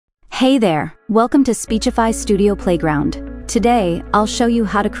Hey there, welcome to Speechify Studio Playground. Today, I'll show you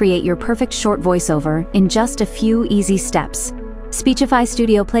how to create your perfect short voiceover in just a few easy steps. Speechify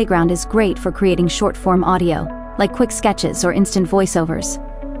Studio Playground is great for creating short-form audio, like quick sketches or instant voiceovers.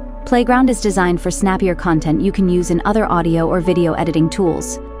 Playground is designed for snappier content you can use in other audio or video editing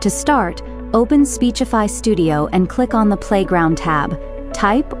tools. To start, open Speechify Studio and click on the Playground tab.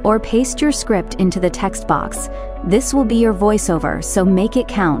 Type or paste your script into the text box. This will be your voiceover, so make it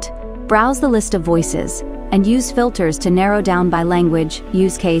count. Browse the list of voices, and use filters to narrow down by language,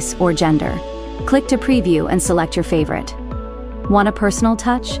 use case, or gender. Click to preview and select your favorite. Want a personal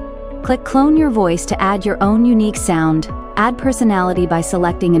touch? Click Clone Your Voice to add your own unique sound. Add personality by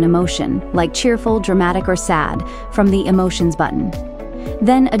selecting an emotion, like cheerful, dramatic, or sad, from the Emotions button.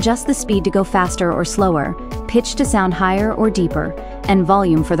 Then adjust the speed to go faster or slower, pitch to sound higher or deeper, and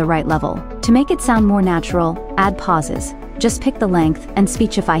volume for the right level. To make it sound more natural, add pauses. Just pick the length, and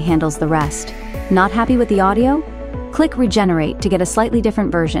Speechify handles the rest. Not happy with the audio? Click Regenerate to get a slightly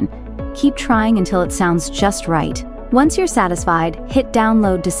different version. Keep trying until it sounds just right. Once you're satisfied, hit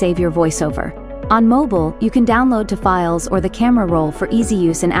Download to save your voiceover. On mobile, you can download to Files or the camera roll for easy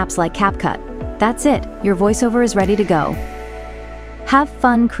use in apps like CapCut. That's it, your voiceover is ready to go. Have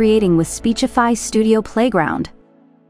fun creating with Speechify Studio Playground.